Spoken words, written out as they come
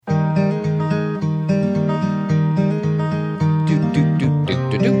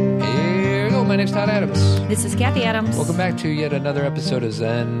my name's Todd Adams. This is Kathy Adams. Welcome back to yet another episode of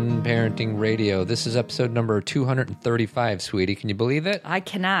Zen Parenting Radio. This is episode number 235, sweetie. Can you believe it? I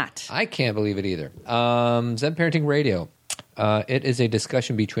cannot. I can't believe it either. Zen Parenting Radio. It is a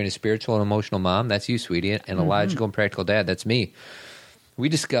discussion between a spiritual and emotional mom, that's you, sweetie, and a logical and practical dad, that's me. We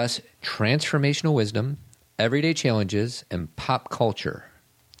discuss transformational wisdom, everyday challenges, and pop culture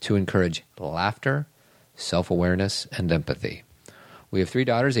to encourage laughter, self-awareness, and empathy. We have 3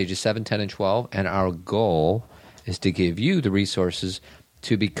 daughters, ages 7, 10, and 12, and our goal is to give you the resources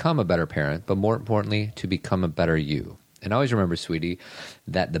to become a better parent, but more importantly, to become a better you. And always remember, sweetie,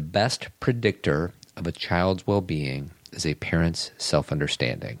 that the best predictor of a child's well-being is a parent's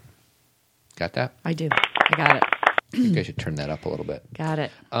self-understanding. Got that? I do. I got it. I think I should turn that up a little bit. Got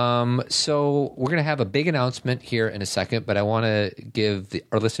it. So we're going to have a big announcement here in a second, but I want to give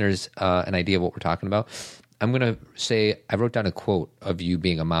our listeners an idea of what we're talking about. I'm going to say I wrote down a quote of you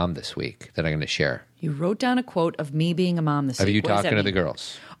being a mom this week that I'm going to share. You wrote down a quote of me being a mom this week. Of you What does talking that to the mean?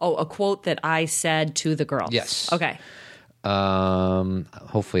 girls. Oh, a quote that I said to the girls. Yes. Okay.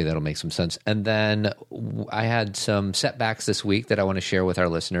 Hopefully that'll make some sense. And then I had some setbacks this week that I want to share with our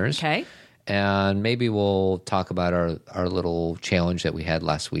listeners. Okay. And maybe we'll talk about our little challenge that we had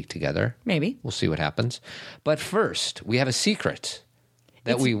last week together. Maybe. We'll see what happens. But first, we have a secret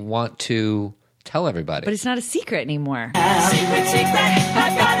that we want to tell everybody. But it's not a secret anymore. Secret,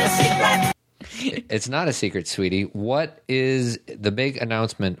 I've got a secret. It's not a secret, sweetie. What is the big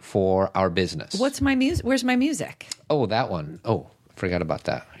announcement for our business? What's my music? Where's my music? Oh, that one. Oh, forgot about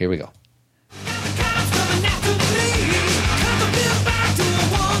that. Here we go.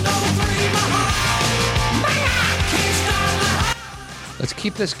 Let's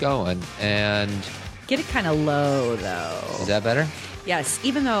keep this going. And Get it kind of low, though. is that better? Yes,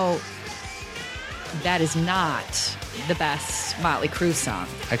 even though that is not the best Motley Crue song.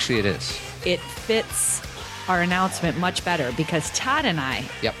 Actually, it is. It fits our announcement much better because Todd and I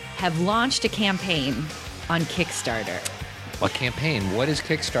Yep. have launched a campaign on Kickstarter. What campaign? What is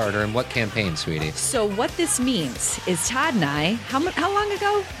Kickstarter and what campaign, sweetie? So what this means is Todd and I, how long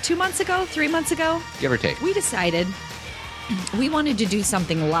ago? 2 months ago? 3 months ago? Give or take. We decided we wanted to do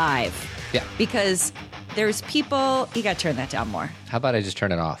something live. Yeah. Because there's people, you got to turn that down more. How about I just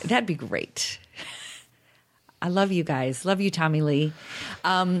turn it off? That'd be great. I love you guys. Love you, Tommy Lee.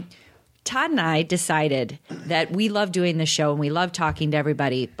 Todd and I decided that we love doing the show and we love talking to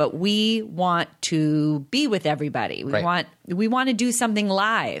everybody, but we want to be with everybody. We want to do something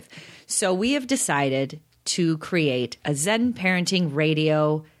live. So we have decided to create a Zen Parenting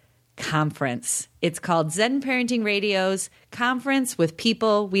Radio conference. It's called Zen Parenting Radio's Conference with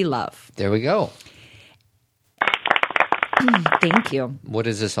People We Love. There we go. Thank you. What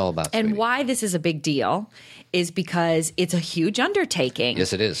is this all about, And sweetie? why this is a big deal is because it's a huge undertaking.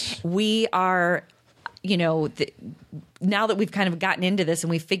 Yes, it is. We are, now that we've kind of gotten into this and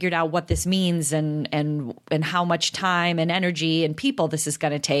we've figured out what this means and how much time and energy and people this is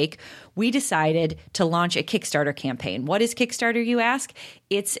going to take, we decided to launch a Kickstarter campaign. What is Kickstarter, you ask?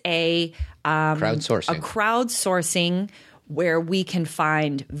 It's a crowdsourcing where we can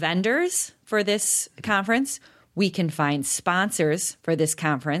find vendors for this conference. We can find sponsors for this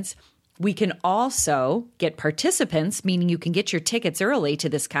conference. We can also get participants, meaning you can get your tickets early to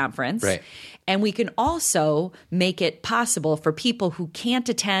this conference. Right. And we can also make it possible for people who can't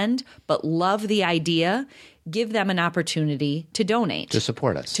attend but love the idea, give them an opportunity to donate. To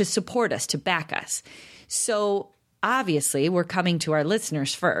support us. To back us. So obviously, we're coming to our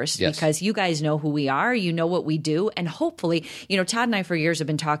listeners first Yes. because you guys know who we are, you know what we do, and hopefully, Todd and I for years have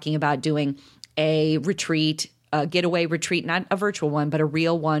been talking about doing a retreat, a getaway retreat, not a virtual one, but a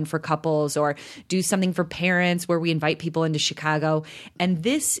real one for couples, or do something for parents where we invite people into Chicago. And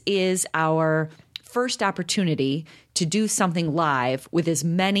this is our first opportunity to do something live with as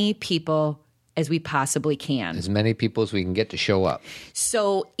many people as we possibly can. As many people as we can get to show up.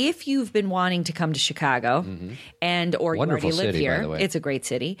 So if you've been wanting to come to Chicago or Wonderful you already live city, by here, the way. it's a great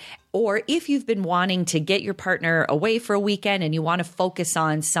city. Or if you've been wanting to get your partner away for a weekend and you want to focus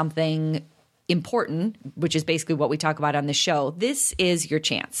on something important, which is basically what we talk about on the show, this is your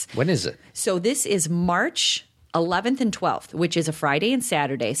chance. When is it? So this is March 11th and 12th, which is a Friday and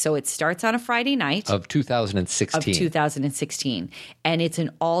Saturday. So it starts on a Friday night Of 2016. of 2016. And it's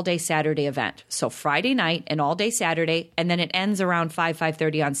an all-day Saturday event. So Friday night and all-day Saturday, and then it ends around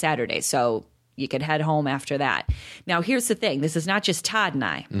 5:30 on Saturday. So you could head home after that. Now, here's the thing. This is not just Todd and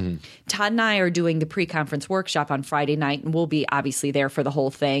I. Todd and I are doing the pre-conference workshop on Friday night, and we'll be obviously there for the whole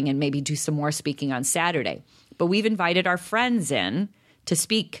thing and maybe do some more speaking on Saturday. But we've invited our friends in to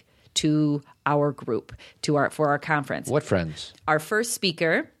speak to our group, for our conference. What friends? Our first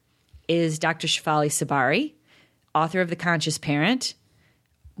speaker is Dr. Shefali Sabari, author of The Conscious Parent,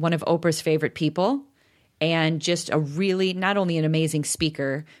 one of Oprah's favorite people, and just a really, not only an amazing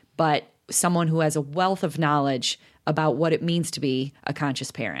speaker, but someone who has a wealth of knowledge about what it means to be a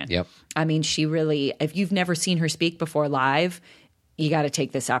conscious parent. Yep. I mean, she really, if you've never seen her speak before live, you got to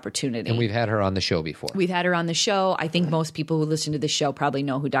take this opportunity. And we've had her on the show before. We've had her on the show. I think most people who listen to the show probably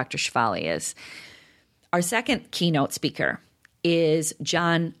know who Dr. Shefali is. Our second keynote speaker is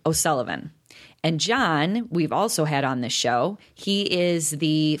John O'Sullivan. And John, we've also had on this show. He is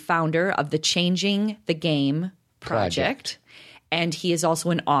the founder of the Changing the Game Project. And he is also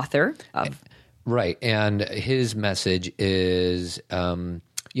an author of... Right. And his message is,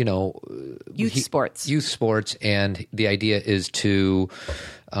 youth sports. Youth sports. And the idea is to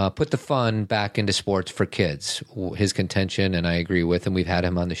put the fun back into sports for kids. His contention, and I agree with him, we've had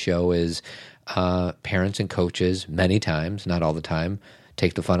him on the show, is parents and coaches many times, not all the time,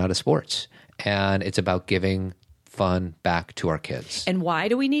 take the fun out of sports. And it's about giving fun back to our kids. And why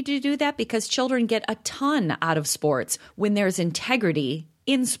do we need to do that? Because children get a ton out of sports when there's integrity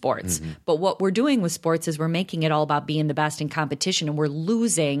in sports. Mm-hmm. But what we're doing with sports is we're making it all about being the best in competition, and we're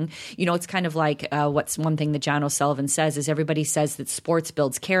losing. It's kind of like what's one thing that John O'Sullivan says is everybody says that sports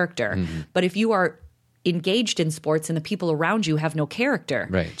builds character. Mm-hmm. But if you are engaged in sports and the people around you have no character,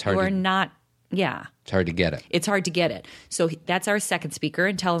 right. It's hard you are not. Yeah. It's hard to get it. It's hard to get it. So that's our second speaker,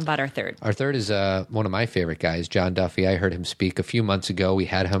 and tell him about our third. Our third is one of my favorite guys, John Duffy. I heard him speak a few months ago. We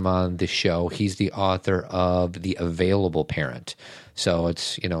had him on the show. He's the author of The Available Parent. So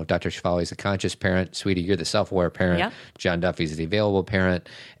it's, Dr. Shefali's the conscious parent. Sweetie, you're the self-aware parent. Yep. John Duffy's the available parent.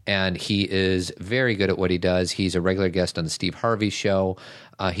 And he is very good at what he does. He's a regular guest on the Steve Harvey show.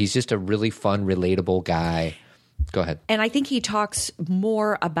 He's just a really fun, relatable guy. Go ahead. And I think he talks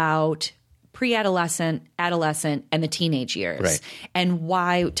more about pre-adolescent, adolescent, and the teenage years. Right. And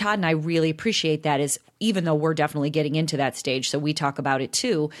why Todd and I really appreciate that is, even though we're definitely getting into that stage, so we talk about it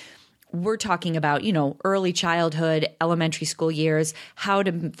too, we're talking about, early childhood, elementary school years, how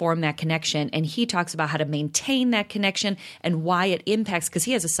to form that connection. And he talks about how to maintain that connection and why it impacts, because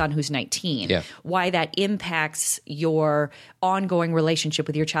he has a son who's 19, yeah. why that impacts your ongoing relationship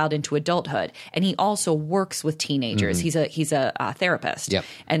with your child into adulthood. And he also works with teenagers. Mm-hmm. He's a therapist. Yep.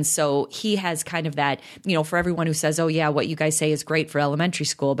 And so he has kind of that, for everyone who says, oh yeah, what you guys say is great for elementary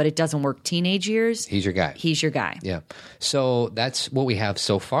school, but it doesn't work teenage years. He's your guy. He's your guy. Yeah. So that's what we have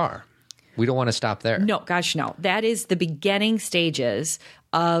so far. We don't want to stop there. No, gosh, no. That is the beginning stages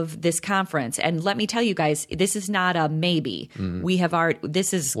of this conference. And let me tell you guys, this is not a maybe. Mm-hmm.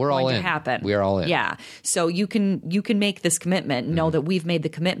 We're going to happen. We are all in. Yeah. So you can make this commitment, know that we've made the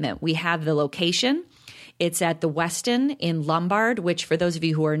commitment. We have the location. It's at the Westin in Lombard, which for those of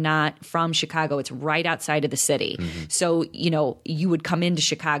you who are not from Chicago, it's right outside of the city. Mm-hmm. So, you would come into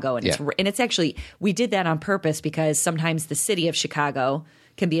Chicago and it's actually, we did that on purpose because sometimes the city of Chicago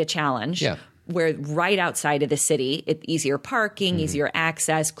can be a challenge. Yeah. We're right outside of the city. Easier parking, easier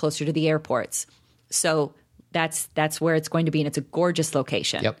access, closer to the airports. So that's where it's going to be, and it's a gorgeous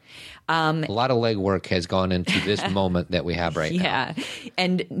location. Yep. A lot of legwork has gone into this moment that we have right now. Yeah,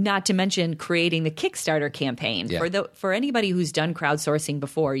 and not to mention creating the Kickstarter campaign. Yeah. For anybody who's done crowdsourcing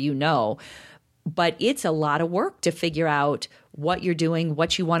before, but it's a lot of work to figure out what you're doing,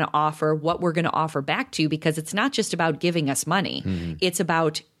 what you want to offer, what we're going to offer back to you, because it's not just about giving us money. Mm-hmm. It's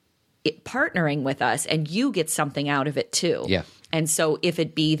about partnering with us, and you get something out of it too. Yeah. And so if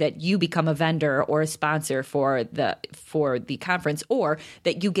it be that you become a vendor or a sponsor for the conference, or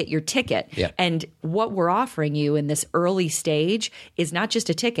that you get your ticket. Yeah. And what we're offering you in this early stage is not just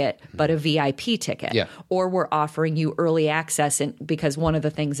a ticket, but a VIP ticket. Yeah. Or we're offering you early access, and because one of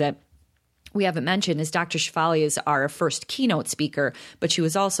the things that we haven't mentioned is Dr. Shefali is our first keynote speaker, but she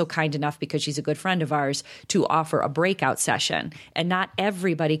was also kind enough, because she's a good friend of ours, to offer a breakout session. And not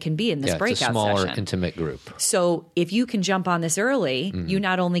everybody can be in this breakout it's a smaller, session. intimate group. So if you can jump on this early, you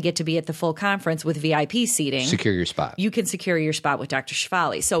not only get to be at the full conference with VIP seating. Secure your spot. You can secure your spot with Dr.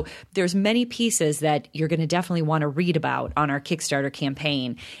 Shefali. So there's many pieces that you're going to definitely want to read about on our Kickstarter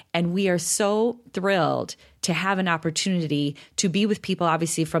campaign. And we are so thrilled to have an opportunity to be with people,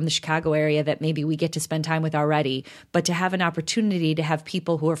 obviously, from the Chicago area that maybe we get to spend time with already, but to have an opportunity to have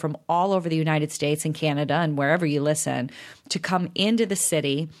people who are from all over the United States and Canada and wherever you listen to come into the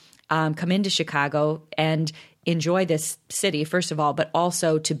city, come into Chicago and enjoy this city, first of all, but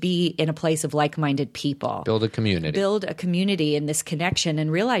also to be in a place of like-minded people. Build a community. Build a community in this connection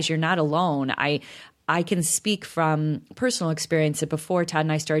and realize you're not alone. I can speak from personal experience that before Todd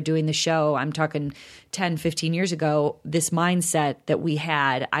and I started doing the show, I'm talking 10, 15 years ago, this mindset that we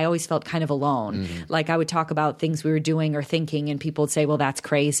had, I always felt kind of alone. Like I would talk about things we were doing or thinking, and people would say, well, that's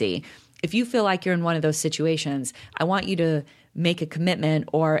crazy. If you feel like you're in one of those situations, I want you to make a commitment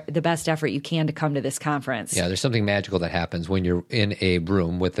or the best effort you can to come to this conference. Yeah, there's something magical that happens when you're in a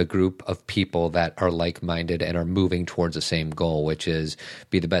room with a group of people that are like-minded and are moving towards the same goal, which is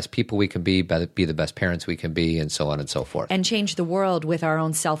be the best people we can be the best parents we can be, and so on and so forth. And change the world with our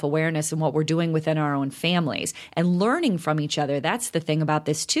own self-awareness and what we're doing within our own families and learning from each other. That's the thing about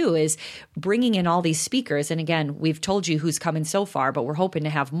this too, is bringing in all these speakers. And again, we've told you who's coming so far, but we're hoping to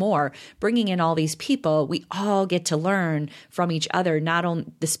have more. Bringing in all these people, we all get to learn from each other, not only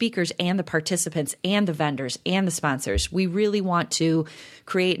the speakers and the participants and the vendors and the sponsors. We really want to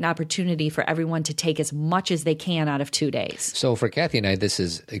create an opportunity for everyone to take as much as they can out of 2 days. So for Kathy and I, this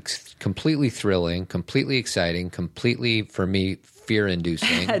is completely thrilling, completely exciting, completely, for me,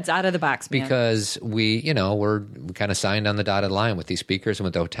 fear-inducing. It's out of the box, man. Because we kind of signed on the dotted line with these speakers and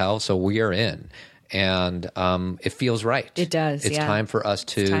with the hotel, so we are in. And it feels right. It does. It's time for us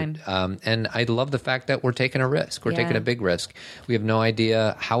to. And I love the fact that we're taking a risk. We're taking a big risk. We have no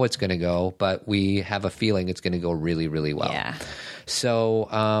idea how it's going to go, but we have a feeling it's going to go really, really well. Yeah. So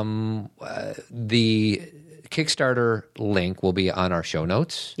the Kickstarter link will be on our show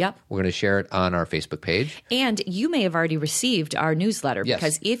notes. Yep. We're going to share it on our Facebook page. And you may have already received our newsletter, Yes.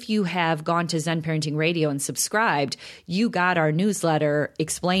 because if you have gone to Zen Parenting Radio and subscribed, you got our newsletter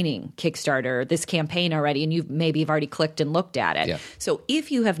explaining Kickstarter, this campaign already, and maybe you've already clicked and looked at it. Yeah. So if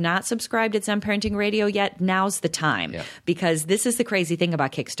you have not subscribed at Zen Parenting Radio yet, now's the time. Yeah. Because this is the crazy thing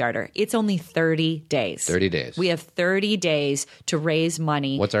about Kickstarter. It's only 30 days. 30 days. We have 30 days to raise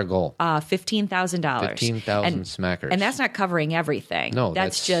money. What's our goal? $15,000. 15,000 smackers. And that's not covering everything. No,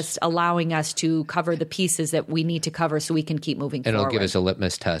 that's just allowing us to cover the pieces that we need to cover so we can keep moving And forward. it'll give us a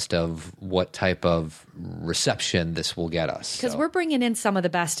litmus test of what type of reception this will get us. Because So, we're bringing in some of the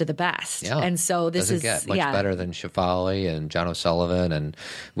best of the best. yeah, And so this doesn't is get much better than Shafali and John O'Sullivan. And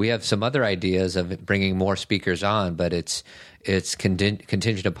we have some other ideas of bringing more speakers on, but it's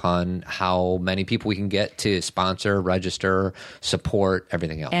contingent upon how many people we can get to sponsor, register, support,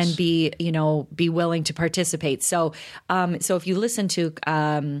 everything else. and be willing to participate. So if you listen to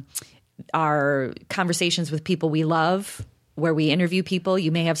our conversations with people we love, where we interview people,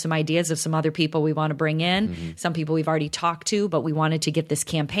 you may have some ideas of some other people we want to bring in, some people we've already talked to, but we wanted to get this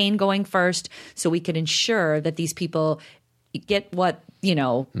campaign going first so we could ensure that these people get what,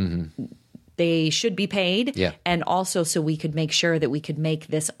 they should be paid. Yeah. And also so we could make sure that we could make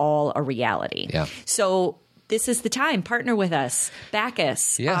this all a reality. Yeah. So this is the time. Partner with us. Back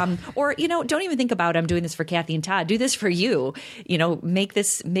us. Yeah. Or, don't even think about I'm doing this for Kathy and Todd. Do this for you. Make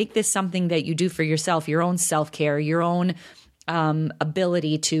this something that you do for yourself, your own self-care, your own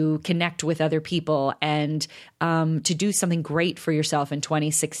ability to connect with other people and to do something great for yourself in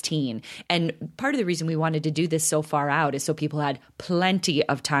 2016. And part of the reason we wanted to do this so far out is so people had plenty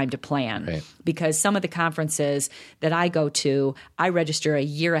of time to plan. Right. Because some of the conferences that I go to, I register a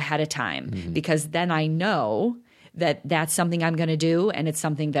year ahead of time because then I know that that's something I'm going to do and it's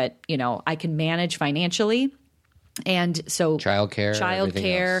something that, I can manage financially. And so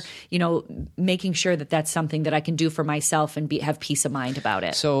Childcare, making sure that that's something that I can do for myself and have peace of mind about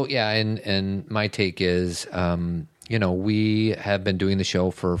it. So, yeah, and my take is, we have been doing the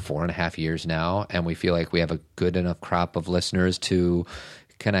show for 4.5 years now, and we feel like we have a good enough crop of listeners to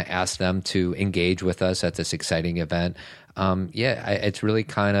kind of ask them to engage with us at this exciting event. It's really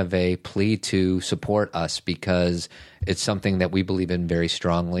kind of a plea to support us because it's something that we believe in very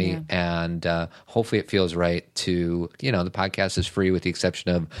strongly, and hopefully it feels right to, the podcast is free with the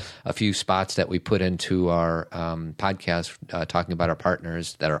exception of a few spots that we put into our podcast talking about our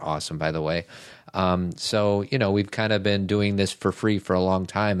partners that are awesome, by the way. We've kind of been doing this for free for a long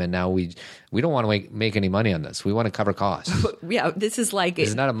time, and now we don't want to make any money on this. We want to cover costs. Yeah, this is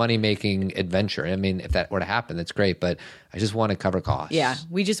It's not a money-making adventure. I mean, if that were to happen, that's great, but I just want to cover costs. Yeah,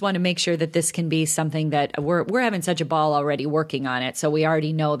 we just want to make sure that this can be something that we're having such a ball already working on it. So we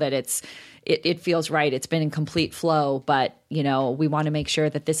already know that it feels right. It's been in complete flow, but we want to make sure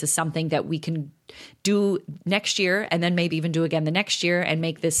that this is something that we can do next year and then maybe even do again the next year and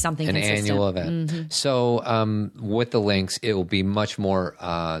make this something an consistent. Annual event. So with the links, it will be much more,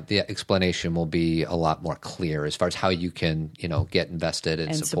 the explanation will be a lot more clear as far as how you can, get invested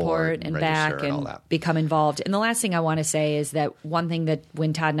and support and register back and all and that. become involved. And the last thing I want to say is that one thing that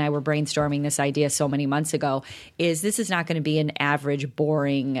when Todd and I were brainstorming this idea so many months ago is this is not going to be an average,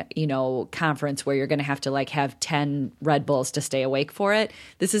 boring, conference where you're going to have to have 10 Red Bulls to stay awake for it.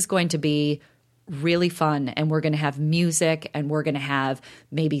 This is going to be really fun, and we're going to have music, and we're going to have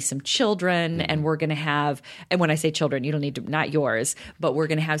maybe some children, and we're going to have, and when I say children, you don't need to, not yours, but we're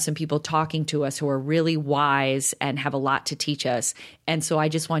going to have some people talking to us who are really wise and have a lot to teach us. And so I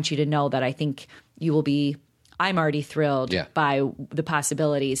just want you to know that I think you will be, I'm already thrilled by the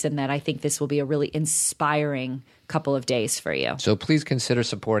possibilities, and that I think this will be a really inspiring couple of days for you. So please consider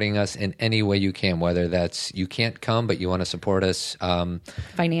supporting us in any way you can, whether that's you can't come, but you want to support us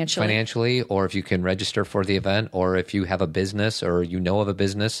financially, or if you can register for the event, or if you have a business or you know of a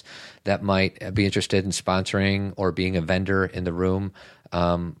business that might be interested in sponsoring or being a vendor in the room.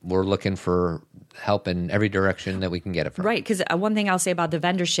 We're looking for help in every direction that we can get it from. Right, because one thing I'll say about the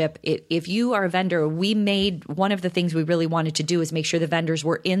vendorship, if you are a vendor, we made one of the things we really wanted to do is make sure the vendors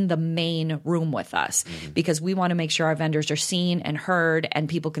were in the main room with us, because we want to make sure our vendors are seen and heard and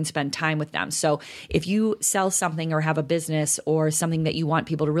people can spend time with them. So if you sell something or have a business or something that you want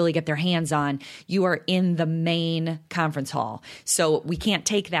people to really get their hands on, you are in the main conference hall. So we can't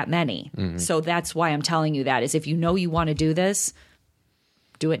take that many. So that's why I'm telling you that, is if you know you want to do this,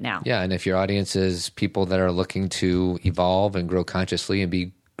 do it now. Yeah, and if your audience is people that are looking to evolve and grow consciously and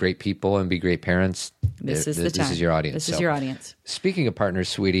be great people and be great parents, this is the time. This is your audience. This is your audience. Speaking of partners,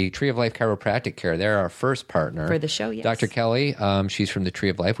 sweetie, Tree of Life Chiropractic Care, they're our first partner. For the show, yes. Dr. Kelly, she's from the Tree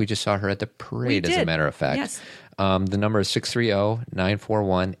of Life. We just saw her at the parade, as a matter of fact. Yes. The number is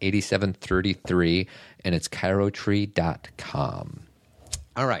 630-941-8733, and it's chirotree.com.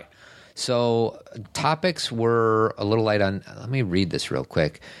 All right. So topics were a little light on. Let me read this real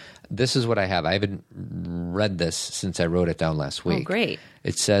quick. This is what I have. I haven't read this since I wrote it down last week. Oh, great.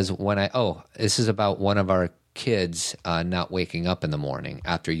 It says this is about one of our kids not waking up in the morning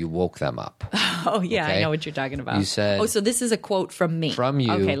after you woke them up. Oh, yeah, Okay? I know what you're talking about. You said... Oh, so this is a quote from me. From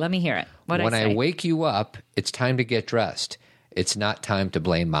you. Okay, let me hear it. What did I say? When I wake you up, it's time to get dressed. It's not time to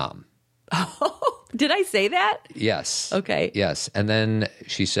blame mom. Did I say that? Yes. Okay. Yes. And then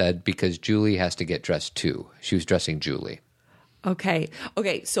she said, because Julie has to get dressed too. She was dressing Julie. Okay.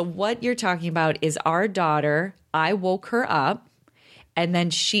 So what you're talking about is our daughter. I woke her up, and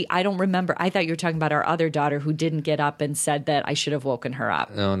then I don't remember. I thought you were talking about our other daughter who didn't get up and said that I should have woken her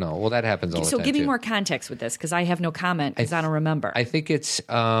up. No. Well, that happens all the time. So give me too. more context with this, because I have no comment, because I don't remember. I think it's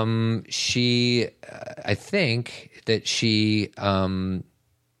I think that she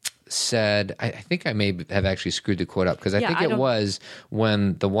said, I think I may have actually screwed the quote up, because I think it was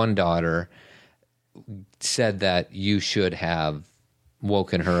when the one daughter said that you should have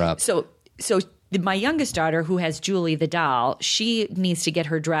woken her up. So my youngest daughter, who has Julie the doll, she needs to get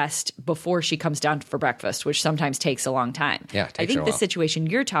her dressed before she comes down for breakfast, which sometimes takes a long time. Yeah, it takes I think her a the while. situation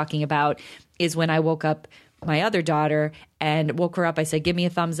you're talking about is when I woke up my other daughter and woke her up. I said, give me a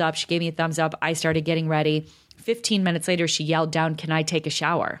thumbs up. She gave me a thumbs up. I started getting ready. 15 minutes later, she yelled down, can I take a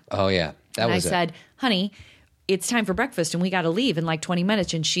shower? Oh, yeah. And I said, honey, it's time for breakfast and we got to leave in like 20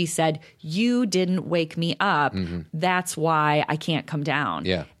 minutes. And she said, you didn't wake me up. That's why I can't come down.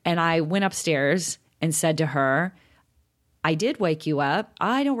 Yeah. And I went upstairs and said to her, I did wake you up.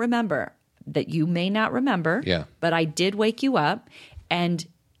 I don't remember. That you may not remember. Yeah. But I did wake you up. And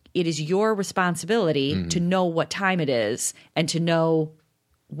it is your responsibility to know what time it is and to know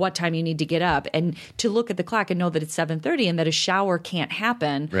what time you need to get up and to look at the clock and know that it's 7:30 and that a shower can't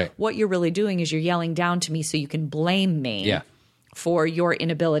happen. Right. What you're really doing is you're yelling down to me so you can blame me for your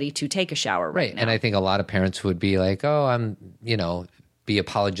inability to take a shower right now. And I think a lot of parents would be like, oh, be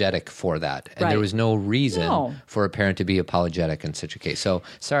apologetic for that. And there was no reason for a parent to be apologetic in such a case. So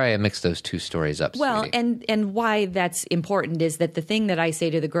sorry I mixed those two stories up, Well, sweetie. and why that's important is that the thing that I say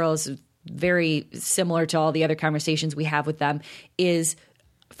to the girls, very similar to all the other conversations we have with them, is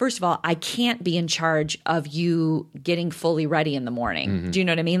first of all, I can't be in charge of you getting fully ready in the morning. Do you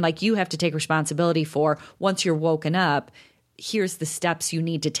know what I mean? Like, you have to take responsibility for once you're woken up, here's the steps you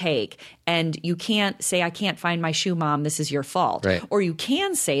need to take. And you can't say, I can't find my shoe, Mom, this is your fault. Right. Or you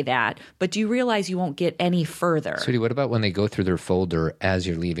can say that, but do you realize you won't get any further? Sweetie, what about when they go through their folder as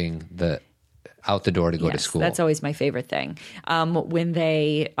you're leaving out the door to go to school? That's always my favorite thing. When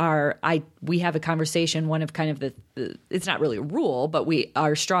they are, we have a conversation. One of kind of the it's not really a rule, but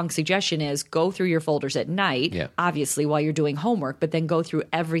our strong suggestion is go through your folders at night, obviously while you're doing homework, but then go through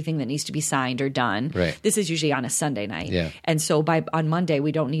everything that needs to be signed or done. Right. This is usually on a Sunday night, and so on Monday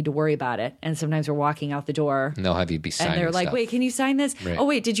we don't need to worry about it. And sometimes we're walking out the door, and they'll have you be signing, and they're like, stuff. "Wait, can you sign this? Right. Oh,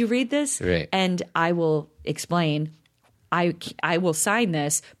 wait, did you read this?" Right. And I will explain. I will sign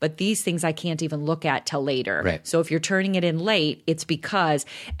this, but these things I can't even look at till later. Right. So if you're turning it in late, it's because,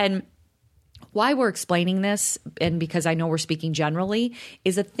 and why we're explaining this, and because I know we're speaking generally,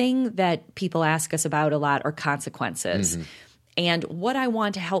 is a thing that people ask us about a lot are consequences. And what I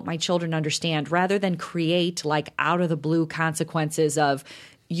want to help my children understand, rather than create like out of the blue consequences of,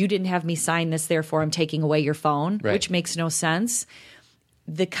 you didn't have me sign this, therefore I'm taking away your phone, Right. which makes no sense.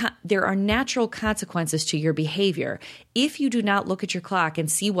 There are natural consequences to your behavior. If you do not look at your clock and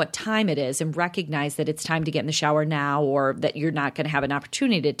see what time it is and recognize that it's time to get in the shower now, or that you're not going to have an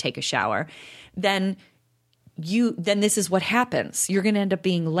opportunity to take a shower, then this is what happens. You're going to end up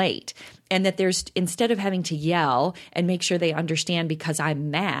being late. And that instead of having to yell and make sure they understand because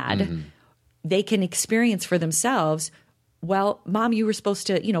I'm mad, they can experience for themselves, well, Mom, you were supposed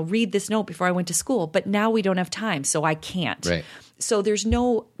to, read this note before I went to school, but now we don't have time, so I can't. Right. So there's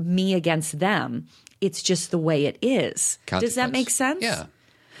no me against them. It's just the way it is. Does that make sense? Yeah.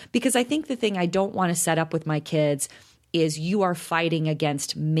 Because I think the thing I don't want to set up with my kids is you are fighting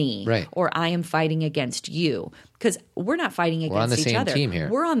against me, Right. or I am fighting against you. Because we're not fighting against on the each same other. team here.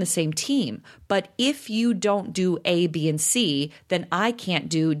 We're on the same team. But if you don't do A, B, and C, then I can't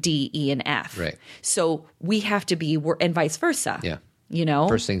do D, E, and F. Right. So we have to be, and vice versa. Yeah.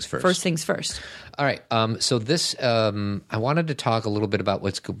 First things first. First things first. All right. So this, I wanted to talk a little bit about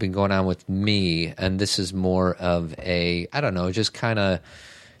what's been going on with me, and this is more of just kind of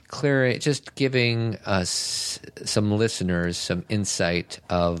just giving us some listeners some insight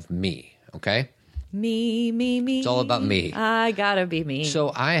of me. Okay. Me. It's all about me. I gotta be me.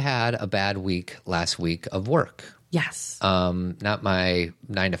 So I had a bad week last week of work. Yes. Not my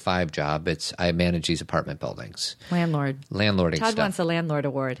 9-to-5 job. I manage these apartment buildings. Landlording Todd stuff. wants a landlord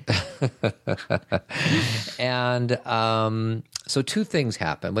award. And so two things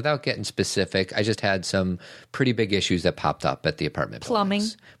happened. Without getting specific, I just had some pretty big issues that popped up at the apartment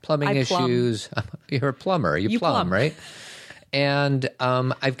buildings. Plumbing I plumb. issues. You're a plumber. You plumb, right? And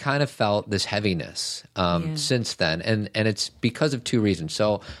I've kind of felt this heaviness since then, and it's because of two reasons.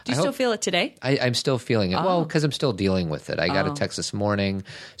 So Do you still feel it today? I'm still feeling it. Well, because I'm still dealing with it. I got a text this morning.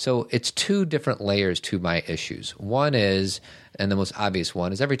 So it's two different layers to my issues. One is, and the most obvious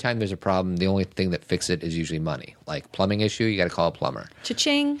one, is every time there's a problem, the only thing that fixes it is usually money. Like plumbing issue, you got to call a plumber.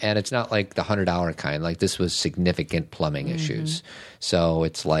 Cha-ching. And it's not like the $100 kind. Like this was significant plumbing issues. So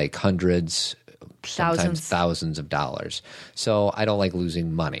it's like hundreds, sometimes thousands of dollars. So I don't like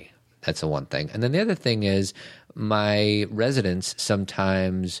losing money. That's the one thing. And then the other thing is my residents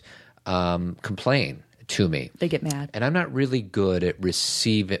sometimes complain to me. They get mad. And I'm not really good at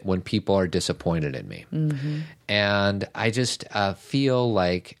receiving when people are disappointed in me. And I just feel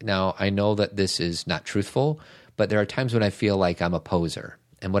like, now I know that this is not truthful, but there are times when I feel like I'm a poser.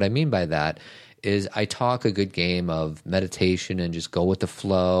 And what I mean by that is I talk a good game of meditation and just go with the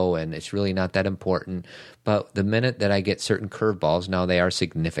flow, and it's really not that important. But the minute that I get certain curveballs, now they are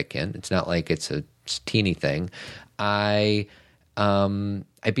significant. It's not like it's a teeny thing. I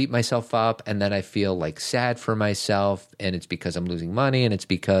beat myself up, and then I feel like sad for myself, and it's because I'm losing money, and it's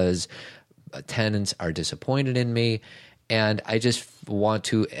because tenants are disappointed in me. And I just want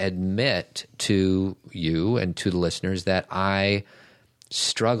to admit to you and to the listeners that I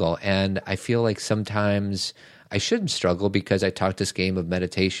struggle, and I feel like sometimes I shouldn't struggle because I talk this game of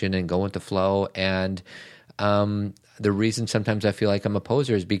meditation and go with the flow. And the reason sometimes I feel like I'm a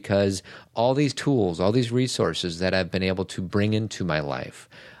poser is because all these tools, all these resources that I've been able to bring into my life,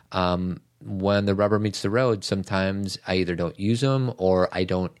 when the rubber meets the road, sometimes I either don't use them or I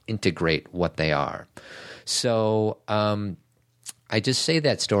don't integrate what they are. So I just say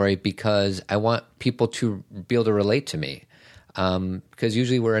that story because I want people to be able to relate to me. Because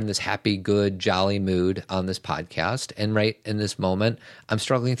usually we're in this happy, good, jolly mood on this podcast. And right in this moment, I'm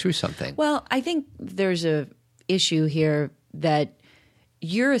struggling through something. Well, I think there's a issue here that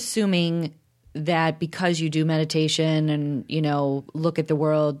you're assuming that because you do meditation and, look at the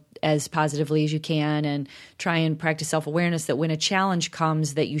world as positively as you can and try and practice self-awareness, that when a challenge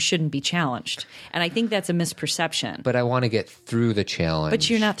comes that you shouldn't be challenged. And I think that's a misperception. But I want to get through the challenge. But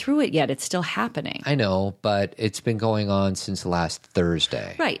you're not through it yet. It's still happening. I know, but it's been going on since last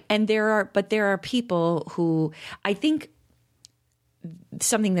Thursday. Right. And there are people who, I think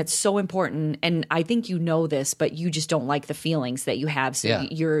something that's so important, and I think you know this, but you just don't like the feelings that you have. So Yeah.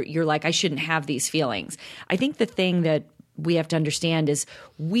 you're like, I shouldn't have these feelings. I think the thing that we have to understand is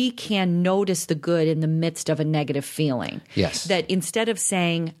we can notice the good in the midst of a negative feeling. Yes. That instead of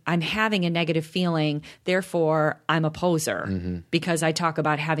saying, I'm having a negative feeling, therefore I'm a poser because I talk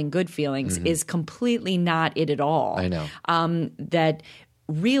about having good feelings, is completely not it at all. I know. That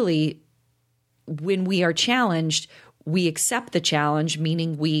really, when we are challenged, we accept the challenge,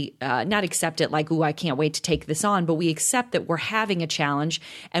 meaning we not accept it like, ooh, I can't wait to take this on, but we accept that we're having a challenge.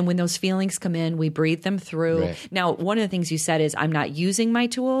 And when those feelings come in, we breathe them through. Right. Now, one of the things you said is, I'm not using my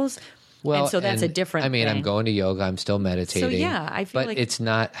tools. Well, and so that's a different I mean, thing. I'm going to yoga. I'm still meditating. So, yeah, I feel but like- it's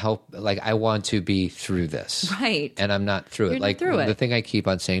not help. Like, I want to be through this. Right. And I'm not through You're it. not Like, through it. the thing I keep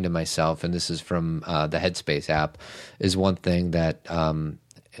on saying to myself, and this is from the Headspace app, is one thing that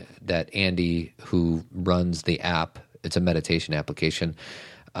that Andy, who runs the app, it's a meditation application,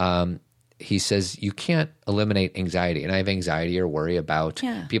 he says you can't eliminate anxiety. And I have anxiety or worry about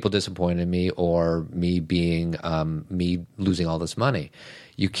Yeah. people disappointing me or me being me losing all this money.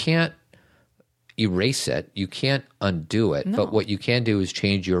 You can't erase it. You can't undo it. But what you can do is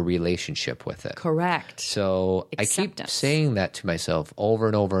change your relationship with it. Correct. So I keep Acceptance. saying that to myself over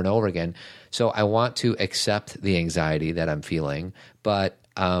and over and over again. So I want to accept the anxiety that I'm feeling, but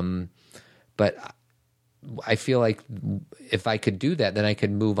I feel like if I could do that, then I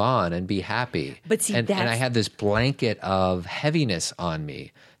could move on and be happy. But see, and I that's- have this blanket of heaviness on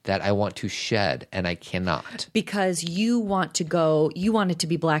me that I want to shed, and I cannot. Because you want it to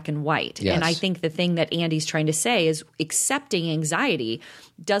be black and white. Yes. And I think the thing that Andy's trying to say is accepting anxiety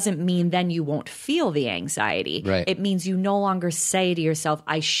doesn't mean then you won't feel the anxiety. Right. It means you no longer say to yourself,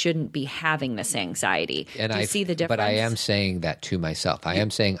 I shouldn't be having this anxiety. And Do you see the difference? But I am saying that to myself. I am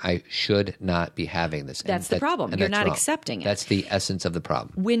saying I should not be having this. That's the problem. and You're that's not wrong. accepting it. That's the essence of the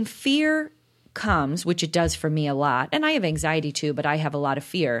problem. When fear comes, which it does for me a lot, and I have anxiety too, but I have a lot of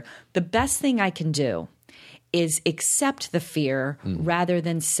fear, the best thing I can do is accept the fear rather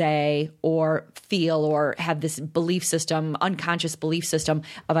than say or feel or have this belief system, unconscious belief system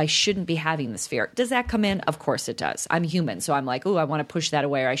of I shouldn't be having this fear. Does that come in? Of course it does. I'm human, so I'm like, oh, I want to push that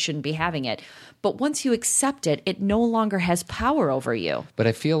away or I shouldn't be having it. But once you accept it, it no longer has power over you. But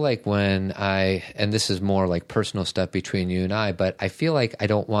I feel like and this is more like personal stuff between you and I, but I feel like I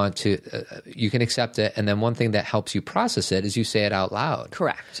don't want to, you can accept it. And then one thing that helps you process it is you say it out loud.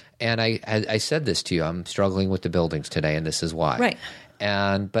 Correct. And I said this to you, I'm struggling with the buildings today, and this is why. Right.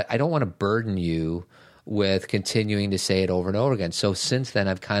 But I don't want to burden you with continuing to say it over and over again. So since then,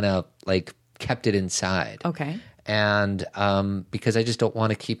 I've kind of like kept it inside. Okay. And because I just don't want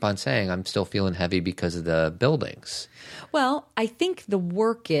to keep on saying I'm still feeling heavy because of the buildings. Well, I think the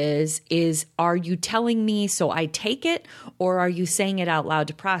work is are you telling me so I take it, or are you saying it out loud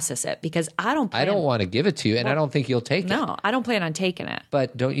to process it? Because I don't want to give it to you, and I don't think you'll take it. No, I don't plan on taking it.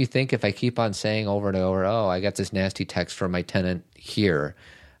 But don't you think if I keep on saying over and over, oh, I got this nasty text from my tenant here,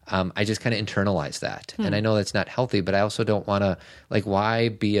 I just kind of internalize that. And I know that's not healthy, but I also don't want to, like, why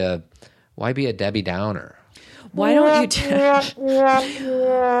be a Debbie Downer? Why don't you I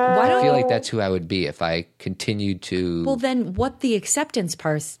feel like that's who I would be if I continued to. Well, then what the acceptance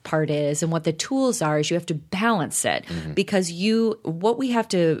part is and what the tools are is you have to balance it because what we have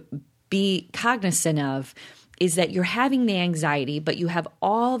to be cognizant of is that you're having the anxiety, but you have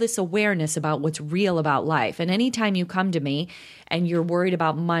all this awareness about what's real about life. And anytime you come to me and you're worried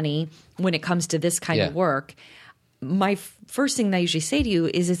about money when it comes to this kind of work, my first thing that I usually say to you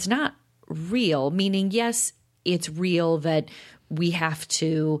is it's not real, meaning, yes, it's real that we have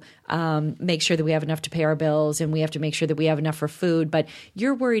to make sure that we have enough to pay our bills and we have to make sure that we have enough for food. But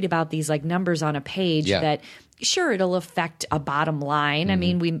you're worried about these like numbers on a page that sure, it'll affect a bottom line. I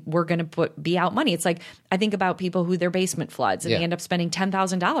mean, we're going to be out money. It's like I think about people who their basement floods and they end up spending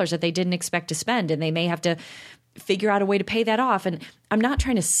 $10,000 that they didn't expect to spend, and they may have to figure out a way to pay that off. And I'm not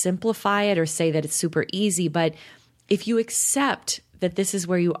trying to simplify it or say that it's super easy, but if you accept that this is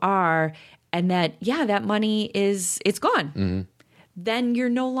where you are and that, that money it's gone. Then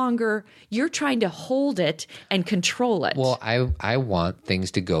you're trying to hold it and control it. Well, I want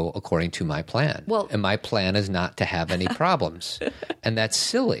things to go according to my plan. Well- and my plan is not to have any problems. And that's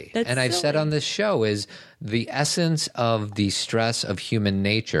silly. That's and I've said silly. on this show is the essence of the stress of human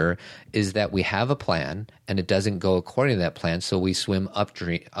nature is that we have a plan and it doesn't go according to that plan. So we swim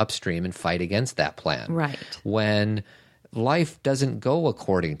upstream and fight against that plan. Right. When life doesn't go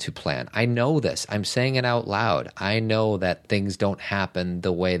according to plan. I know this. I'm saying it out loud. I know that things don't happen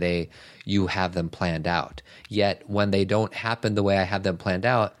the way you have them planned out. Yet when they don't happen the way I have them planned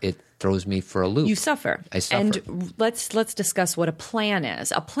out, it throws me for a loop. You suffer. I suffer. And let's discuss what a plan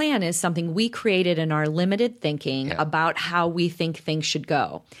is. A plan is something we created in our limited thinking about how we think things should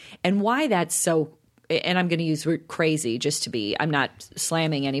go. And why that's so, and I'm going to use crazy just to be, I'm not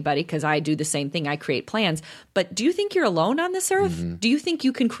slamming anybody because I do the same thing. I create plans. But do you think you're alone on this earth? Do you think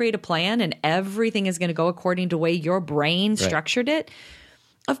you can create a plan and everything is going to go according to the way your brain structured it?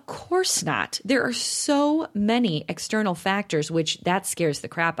 Of course not. There are so many external factors, which that scares the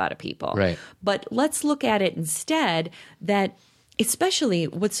crap out of people. Right. But let's look at it instead that especially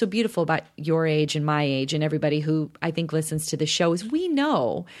what's so beautiful about your age and my age and everybody who I think listens to the show is we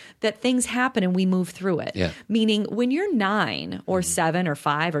know that things happen and we move through it. Yeah. Meaning when you're 9 or 7 or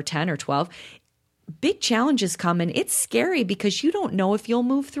 5 or 10 or 12, big challenges come and it's scary because you don't know if you'll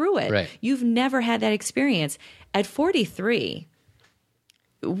move through it. Right. You've never had that experience. At 43,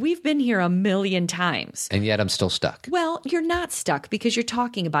 we've been here a million times. And yet I'm still stuck. Well, you're not stuck because you're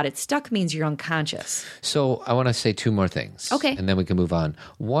talking about it. Stuck means you're unconscious. So I want to say 2 more things. Okay. And then we can move on.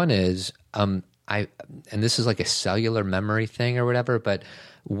 One is, and this is like a cellular memory thing or whatever, but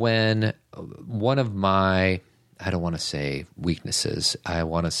when one of my, I don't want to say weaknesses, I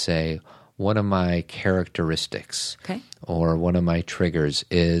want to say one of my characteristics Okay. or one of my triggers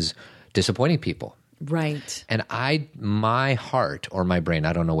is disappointing people. Right. And my heart or my brain,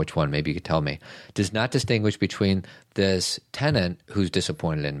 I don't know which one, maybe you could tell me, does not distinguish between this tenant who's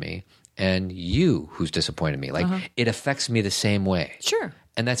disappointed in me and you who's disappointed in me. Like it affects me the same way. Sure.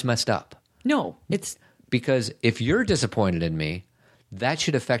 And that's messed up. No, it's Because if you're disappointed in me, that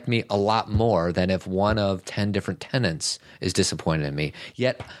should affect me a lot more than if one of 10 different tenants is disappointed in me.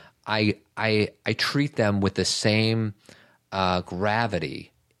 Yet I treat them with the same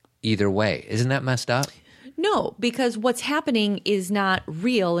gravity either way. Isn't that messed up? no, because what's happening is not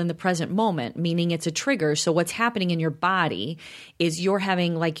real in the present moment, meaning it's a trigger. So what's happening in your body is you're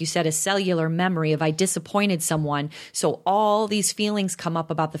having, like you said, a cellular memory of I disappointed someone. So all these feelings come up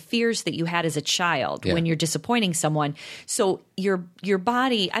about the fears that you had as a child when you're disappointing someone. So your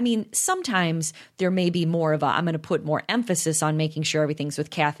body, I mean, sometimes there may be more of a, I'm going to put more emphasis on making sure everything's with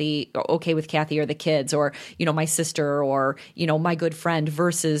Kathy, or okay with Kathy or the kids or, my sister or, my good friend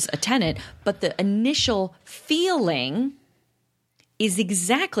versus a tenant. But the initial feeling is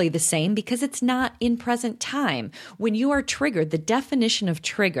exactly the same because it's not in present time. When you are triggered, the definition of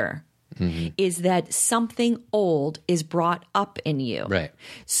trigger is that something old is brought up in you. Right.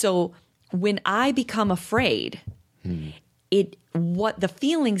 So when I become afraid, what the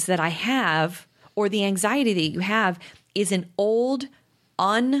feelings that I have or the anxiety that you have is an old,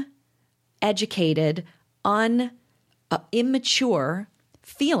 uneducated, immature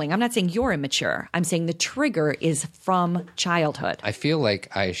feeling. I'm not saying you're immature. I'm saying the trigger is from childhood. I feel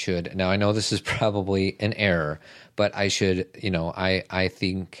like I should, now I know this is probably an error, but I should, I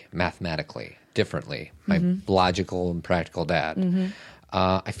think mathematically differently. My logical and practical dad.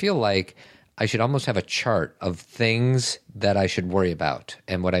 I feel like I should almost have a chart of things that I should worry about.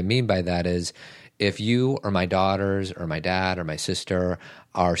 And what I mean by that is if you or my daughters or my dad or my sister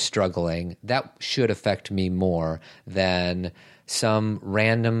are struggling, that should affect me more than some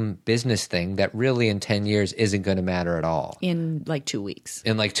random business thing that really in 10 years isn't going to matter at all. In like 2 weeks.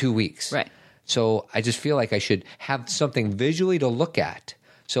 In like 2 weeks. Right. So I just feel like I should have something visually to look at.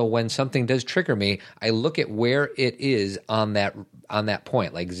 So when something does trigger me, I look at where it is on that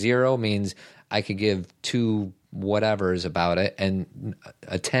point. Like 0 means I could give 2 whatevers about it, and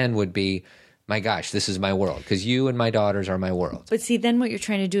a 10 would be, my gosh, this is my world, because you and my daughters are my world. But see, then what you're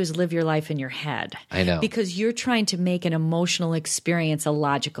trying to do is live your life in your head. I know. Because you're trying to make an emotional experience a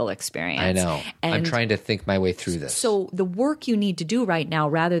logical experience. I know. And I'm trying to think my way through this. so the work you need to do right now,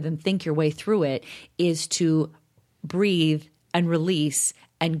 rather than think your way through it, is to breathe and release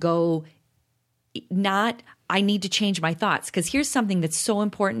and go, I need to change my thoughts. Because here's something that's so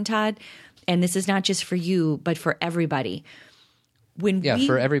important, Todd, and this is not just for you, but for everybody.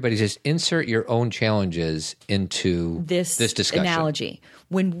 For everybody, just insert your own challenges into this discussion. analogy.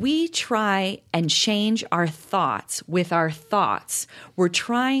 When we try and change our thoughts with our thoughts, we're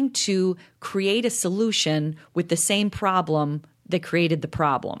trying to create a solution with the same problem that created the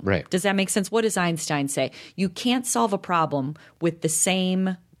problem. Right. Does that make sense? What does Einstein say? You can't solve a problem with the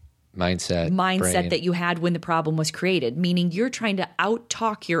same mindset brain. that you had when the problem was created, meaning you're trying to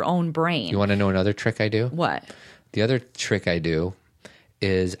out-talk your own brain. You want to know another trick I do? What? The other trick I do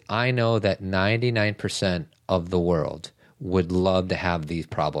is I know that 99% of the world would love to have these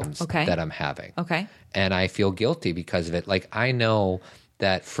problems that I'm having. Okay. And I feel guilty because of it. Like I know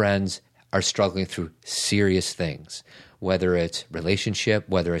that friends are struggling through serious things, whether it's relationship,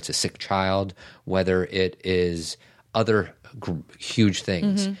 whether it's a sick child, whether it is other huge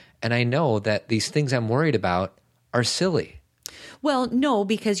things. And I know that these things I'm worried about are silly. Well, no,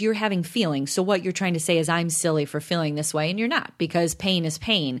 because you're having feelings. So what you're trying to say is I'm silly for feeling this way, and you're not, because pain is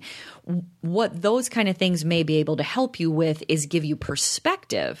pain. what those kind of things may be able to help you with is give you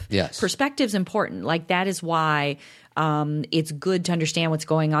perspective. Yes. Perspective's important. Like that is why it's good to understand what's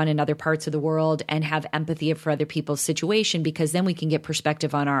going on in other parts of the world and have empathy for other people's situation, because then we can get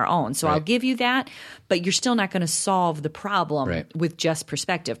perspective on our own. So I'll give you that, but you're still not going to solve the problem with just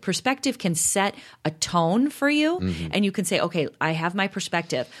perspective. Perspective can set a tone for you, and you can say, okay, I have my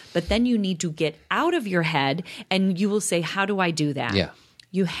perspective, but then you need to get out of your head and you will say, how do I do that? Yeah.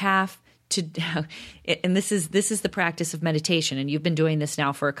 You have to, and this is the practice of meditation, and you've been doing this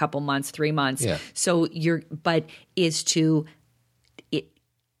now for a couple months, 3 months. Yeah. So is to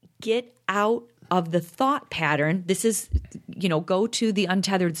get out of the thought pattern. This is, go to the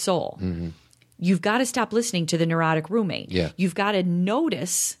untethered soul. You've got to stop listening to the neurotic roommate. Yeah. You've got to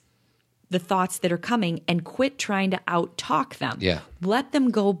notice the thoughts that are coming and quit trying to out-talk them. Yeah. Let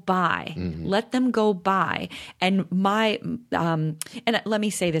them go by. Let them go by. And and let me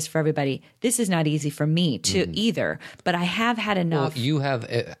say this for everybody. This is not easy for me to either, but I have had enough you have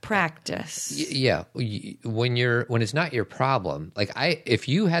practice. yeah. When it's not your problem, like if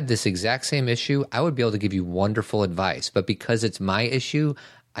you had this exact same issue, I would be able to give you wonderful advice. But because it's my issue,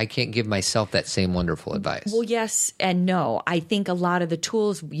 I can't give myself that same wonderful advice. Well, yes and no. I think a lot of the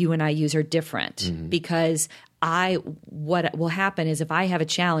tools you and I use are different because what will happen is if I have a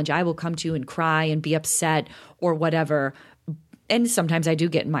challenge, I will come to you and cry and be upset or whatever. And sometimes I do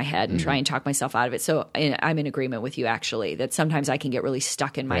get in my head and try and talk myself out of it. So I'm in agreement with you, actually, that sometimes I can get really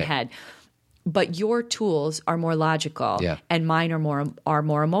stuck in my head. But your tools are more logical, and mine are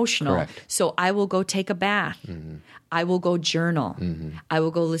more emotional. Correct. So I will go take a bath. I will go journal. I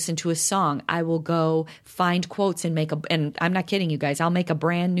will go listen to a song. I will go find quotes and and I'm not kidding you guys, I'll make a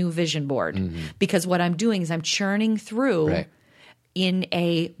brand new vision board because what I'm doing is I'm churning through in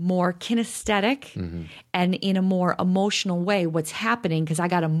a more kinesthetic and in a more emotional way what's happening, because I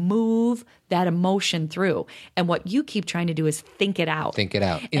got to move that emotion through. And what you keep trying to do is think it out.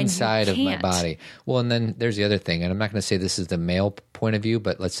 Inside of my can't. body. Well, and then there's the other thing, and I'm not going to say this is the male point of view,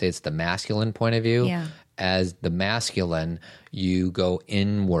 but let's say it's the masculine point of view. Yeah. As the masculine, you go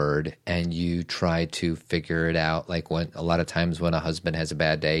inward and you try to figure it out. Like a lot of times when a husband has a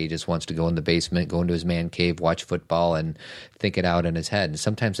bad day, he just wants to go in the basement, go into his man cave, watch football, and think it out in his head. And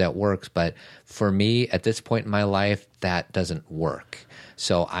sometimes that works, but for me, at this point in my life, that doesn't work.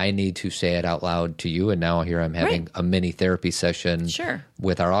 So I need to say it out loud to you, and now here I'm having a mini therapy session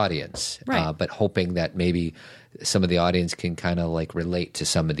with our audience, but hoping that maybe some of the audience can kind of like relate to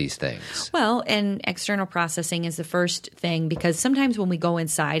some of these things. Well, and external processing is the first thing, because sometimes when we go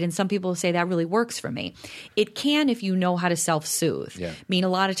inside, and some people say that really works for me, it can if you know how to self-soothe. Yeah. I mean, a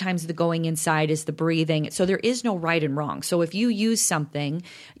lot of times the going inside is the breathing. So there is no right and wrong. So if you use something,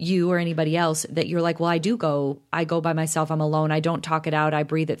 you or anybody else, that you're like, well, I go by myself, I'm alone, I don't talk it out, I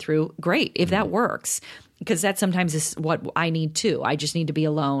breathe it through, great, if that works. Because that sometimes is what I need too. I just need to be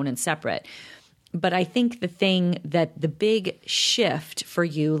alone and separate. But I think the big shift for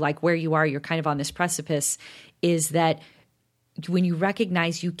you, like where you are, you're kind of on this precipice, is that when you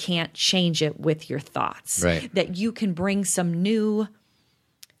recognize you can't change it with your thoughts, that you can bring some new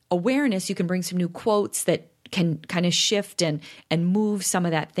awareness, you can bring some new quotes that can kind of shift and move some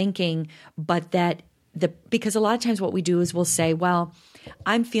of that thinking, but because a lot of times what we do is we'll say, well,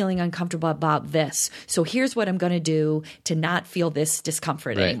 I'm feeling uncomfortable about this, so here's what I'm going to do to not feel this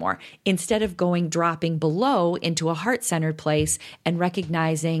discomfort anymore. Instead of dropping below into a heart-centered place and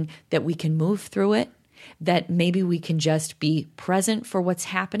recognizing that we can move through it, that maybe we can just be present for what's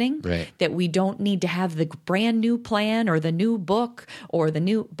happening, that we don't need to have the brand new plan or the new book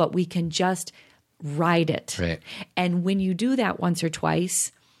but we can just ride it. And when you do that once or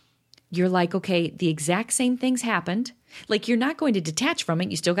twice, you're like, okay, the exact same things happened. Like, you're not going to detach from it.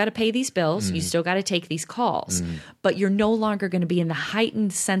 You still got to pay these bills. You still got to take these calls. But you're no longer going to be in the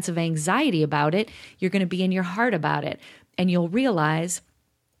heightened sense of anxiety about it. You're going to be in your heart about it. And you'll realize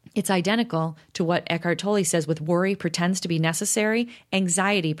it's identical to what Eckhart Tolle says with worry pretends to be necessary,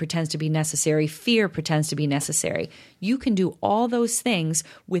 anxiety pretends to be necessary, fear pretends to be necessary. You can do all those things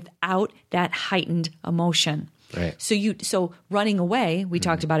without that heightened emotion. So running away, we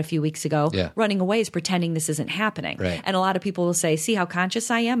talked about a few weeks ago, running away is pretending this isn't happening. And a lot of people will say, see how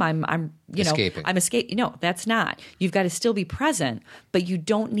conscious I am? I'm escaping. I'm escaping. No, that's not. You've got to still be present, but you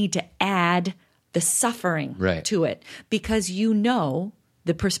don't need to add the suffering to it, because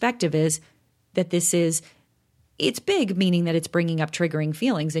the perspective is that it's big, meaning that it's bringing up triggering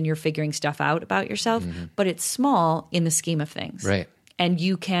feelings and you're figuring stuff out about yourself, but it's small in the scheme of things. And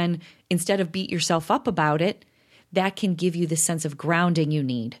you can, instead of beat yourself up about it, that can give you the sense of grounding you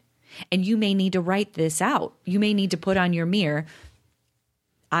need. And you may need to write this out. You may need to put on your mirror,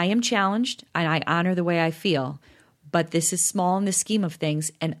 I am challenged and I honor the way I feel, but this is small in the scheme of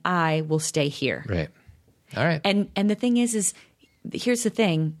things and I will stay here. Right. All right. And the thing is here's the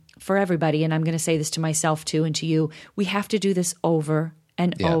thing for everybody, and I'm going to say this to myself too and to you, we have to do this over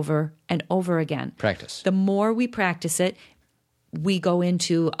and over and over again. Practice. The more we practice it, we go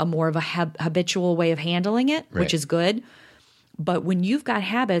into a more of a habitual way of handling it, Right. which is good. But when you've got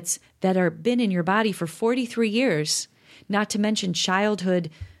habits that are been in your body for 43 years, not to mention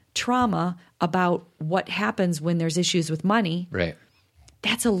childhood trauma about what happens when there's issues with money, Right.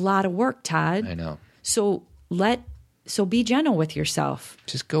 that's a lot of work, Todd. I know. So be gentle with yourself.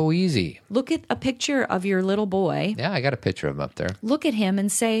 Just go easy. Look at a picture of your little boy. Yeah, I got a picture of him up there. Look at him and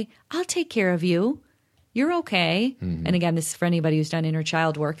say, I'll take care of you. You're okay. Mm-hmm. And again, this is for anybody who's done inner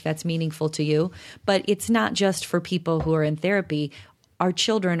child work that's meaningful to you. But it's not just for people who are in therapy. Our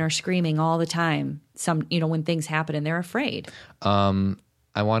children are screaming all the time. When things happen and they're afraid.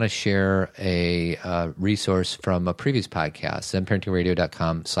 I want to share a resource from a previous podcast,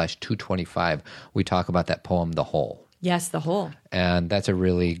 zenparentingradio.com/225. We talk about that poem, The Hole. Yes, the whole. And that's a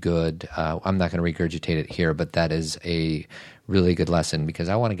really good, I'm not going to regurgitate it here, but that is a really good lesson because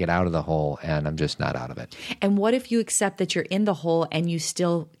I want to get out of the hole and I'm just not out of it. And what if you accept that you're in the hole and you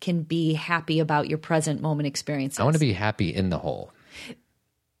still can be happy about your present moment experiences? I want to be happy in the hole.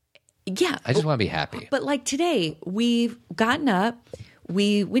 Yeah. I just want to be happy. But like today, we've gotten up.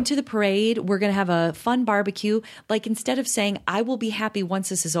 We went to the parade. We're going to have a fun barbecue. Like instead of saying, I will be happy once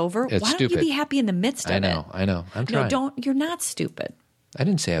this is over, It's why don't stupid. you be happy in the midst of I it? know. I'm trying. No, don't. You're not stupid. I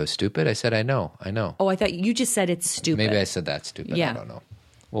didn't say I was stupid. I said I know. Oh, I thought you just said it's stupid. Maybe I said that's stupid. Yeah. I don't know.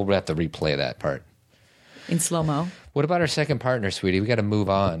 We'll have to replay that part. In slow-mo. What about our second partner, sweetie? We got to move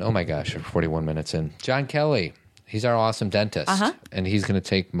on. Oh my gosh, we're 41 minutes in. John Kelly. He's our awesome dentist. And he's going to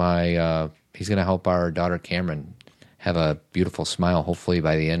take he's going to help our daughter Cameron have a beautiful smile, hopefully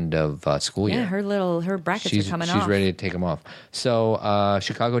by the end of school year. Yeah, her brackets are coming off. She's ready to take them off. So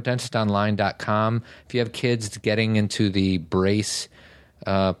ChicagoDentistOnline.com. If you have kids getting into the brace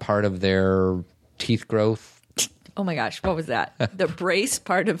part of their teeth growth. Oh my gosh, what was that? The brace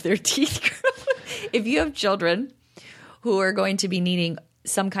part of their teeth growth. If you have children who are going to be needing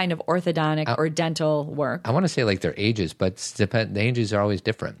some kind of orthodontic or dental work. I want to say like their ages, but the ages are always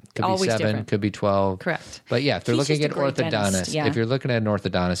different. Could be Always 7, different. Could be 12. Correct. But yeah, if they're He's looking just at a great orthodontist, dentist, yeah. if you're looking at an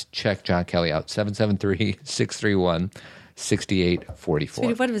orthodontist, check John Kelly out.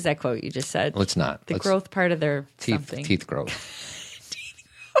 773-631-6844. What was that quote you just said? Let's not. The Let's- growth part of their something. Teeth growth.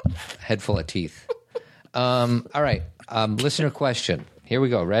 Head full of teeth. All right. Listener question. Here we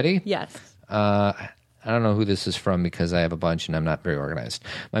go. Ready? Yes. I don't know who this is from because I have a bunch and I'm not very organized.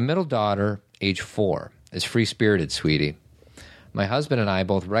 My middle daughter, age 4, is free-spirited, sweetie. My husband and I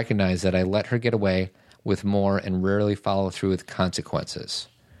both recognize that I let her get away with more and rarely follow through with consequences.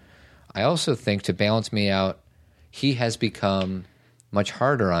 I also think to balance me out, he has become much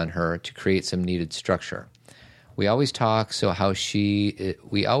harder on her to create some needed structure. We always talk about how she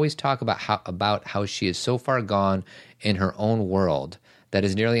is so far gone in her own world that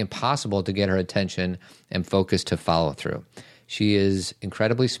it's nearly impossible to get her attention and focus to follow through. She is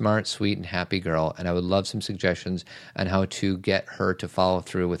incredibly smart, sweet, and happy girl, and I would love some suggestions on how to get her to follow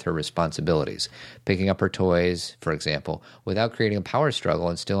through with her responsibilities. Picking up her toys, for example, without creating a power struggle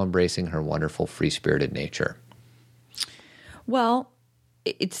and still embracing her wonderful free-spirited nature. Well,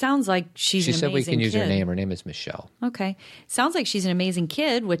 it sounds like she's She an said we amazing can use kid. her name. Her name is Michelle. Okay. Sounds like she's an amazing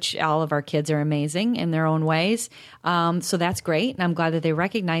kid, which all of our kids are amazing in their own ways. So that's great. And I'm glad that they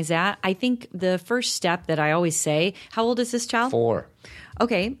recognize that. I think the first step that I always say, how old is this child? 4.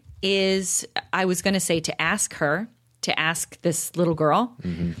 Okay. Is I was going to say to ask this little girl,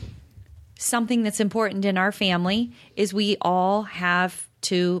 something that's important in our family is we all have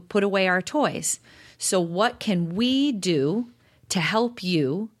to put away our toys. So what can we do to help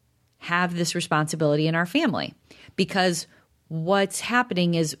you have this responsibility in our family? Because what's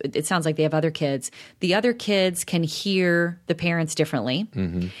happening is it sounds like they have other kids. The other kids can hear the parents differently,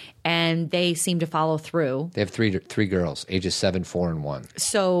 and they seem to follow through. They have three girls, ages 7, 4, and 1.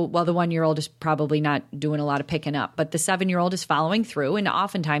 So, well, the 1-year-old is probably not doing a lot of picking up, but the 7-year-old is following through. And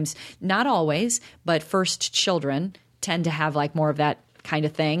oftentimes, not always, but first children tend to have like more of that kind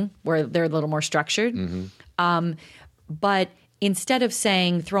of thing where they're a little more structured. But instead of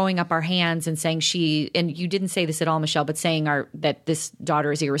throwing up our hands and saying and you didn't say this at all, Michelle, but saying that this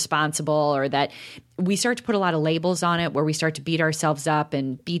daughter is irresponsible, or that we start to put a lot of labels on it where we start to beat ourselves up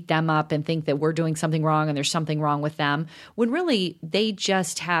and beat them up and think that we're doing something wrong and there's something wrong with them, when really they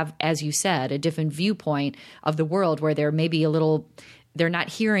just have, as you said, a different viewpoint of the world where they're maybe they're not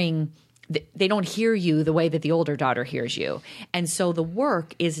hearing they don't hear you the way that the older daughter hears you. And so the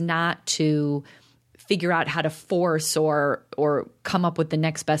work is not to figure out how to force or come up with the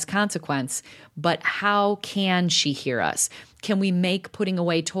next best consequence, but how can she hear us? Can we make putting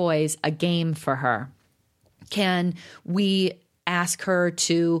away toys a game for her? Can we ask her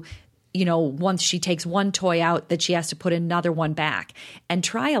to, once she takes one toy out, that she has to put another one back, and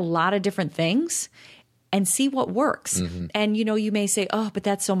try a lot of different things and see what works. And, you may say, oh, but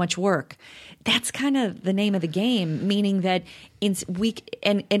that's so much work. That's kind of the name of the game, meaning that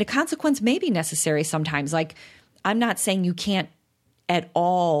and a consequence may be necessary sometimes. Like, I'm not saying you can't at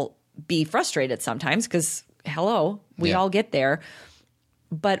all be frustrated sometimes, because hello, we all get there.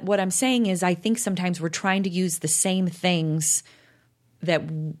 But what I'm saying is, I think sometimes we're trying to use the same things that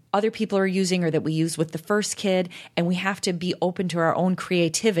other people are using or that we used with the first kid, and we have to be open to our own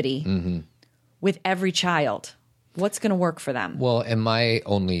creativity with every child. What's going to work for them? Well, and my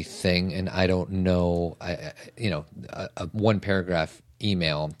only thing, and I don't know, a one paragraph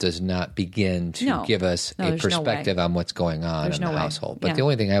email does not begin to give us a perspective on what's going on in the household. But the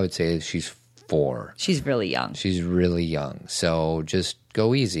only thing I would say is she's 4. She's really young. She's really young. So just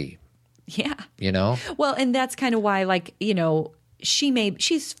go easy. Yeah. Well, and that's kind of why,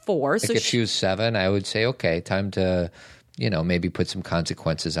 she's 4. So if she was 7, I would say, okay, time to, maybe put some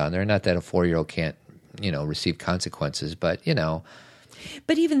consequences on there. Not that a 4-year-old can't, receive consequences, but,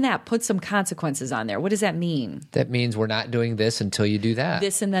 But even that, put some consequences on there. What does that mean? That means we're not doing this until you do that.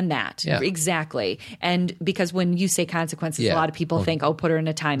 This and then that. Yeah. Exactly. And because when you say consequences, a lot of people think, put her in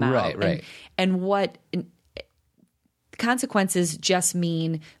a timeout. Right. And what consequences just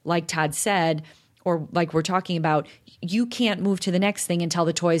mean, like Todd said, or like we're talking about, you can't move to the next thing until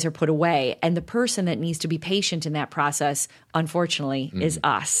the toys are put away. And the person that needs to be patient in that process, unfortunately, is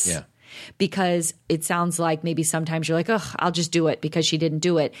us. Yeah. Because it sounds like maybe sometimes you're like, I'll just do it because she didn't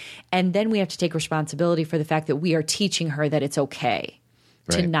do it. And then we have to take responsibility for the fact that we are teaching her that it's okay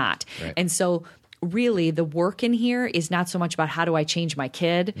to not. Right. And so really the work in here is not so much about how do I change my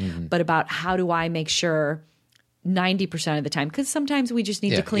kid, but about how do I make sure 90% of the time, because sometimes we just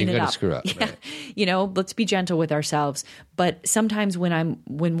need to clean it up. Screw up. Yeah. Right. Let's be gentle with ourselves. But sometimes when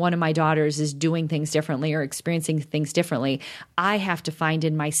one of my daughters is doing things differently or experiencing things differently, I have to find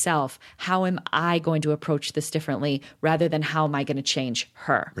in myself, how am I going to approach this differently rather than how am I going to change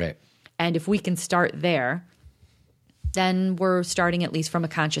her? Right. And if we can start there, then we're starting at least from a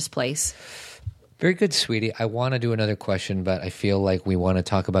conscious place. Very good, sweetie. I want to do another question, but I feel like we want to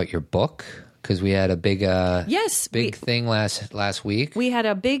talk about your book. Because we had a big thing last week. We had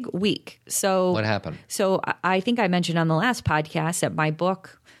a big week. So what happened? So I think I mentioned on the last podcast that my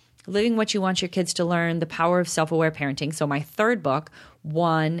book, Living What You Want Your Kids to Learn, The Power of Self-Aware Parenting. So my third book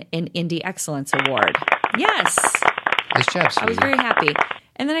won an Indie Excellence Award. Yes. Nice job, sweetie. I was very happy.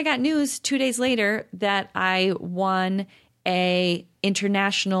 And then I got news 2 days later that I won a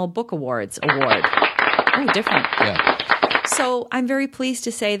International Book Awards award. Oh, different. Yeah. So I'm very pleased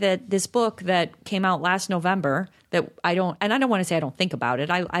to say that this book that came out last November, that I don't want to say I don't think about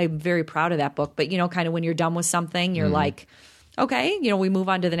it. I'm very proud of that book. But, kind of when you're done with something, you're like, okay, we move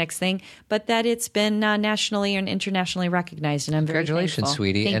on to the next thing. But that it's been nationally and internationally recognized. And I'm very Congratulations, thankful.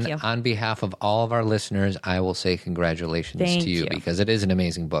 sweetie. Thank and you. On behalf of all of our listeners, I will say congratulations Thank to you, because it is an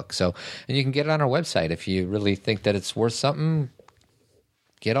amazing book. So, and you can get it on our website if you really think that it's worth something.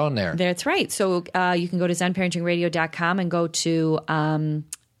 Get on there. That's right. So you can go to zenparentingradio.com and go to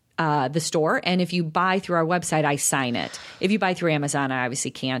the store. And if you buy through our website, I sign it. If you buy through Amazon, I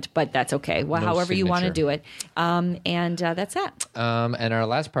obviously can't, but that's okay. Well, however you want to do it. And that's that. And our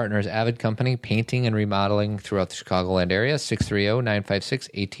last partner is Avid Company, painting and remodeling throughout the Chicagoland area,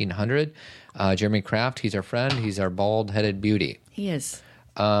 630-956-1800. Jeremy Kraft, he's our friend. He's our bald-headed beauty. He is.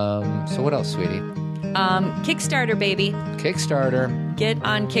 So what else, sweetie? Kickstarter, baby. Kickstarter. Get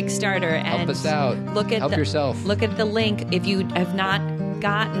on Kickstarter and help us out. Help yourself. Look at the link. If you have not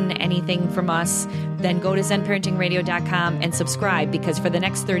gotten anything from us, then go to zenparentingradio.com and subscribe, because for the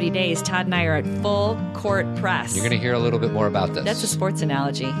next 30 days, Todd and I are at full court press. You're going to hear a little bit more about this. That's a sports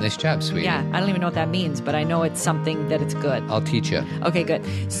analogy. Nice job, sweetie. Yeah, I don't even know what that means, but I know it's something that it's good. I'll teach you. Okay,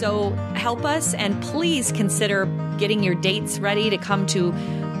 good. So help us, and please consider getting your dates ready to come to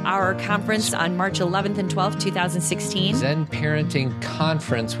our conference on March 11th and 12th, 2016. Zen Parenting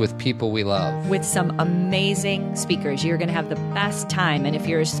Conference with people we love. With some amazing speakers. You're going to have the best time. And if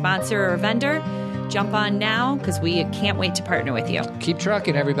you're a sponsor or a vendor, jump on now, because we can't wait to partner with you. Keep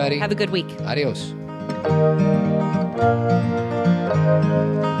trucking, everybody. Have a good week. Adios.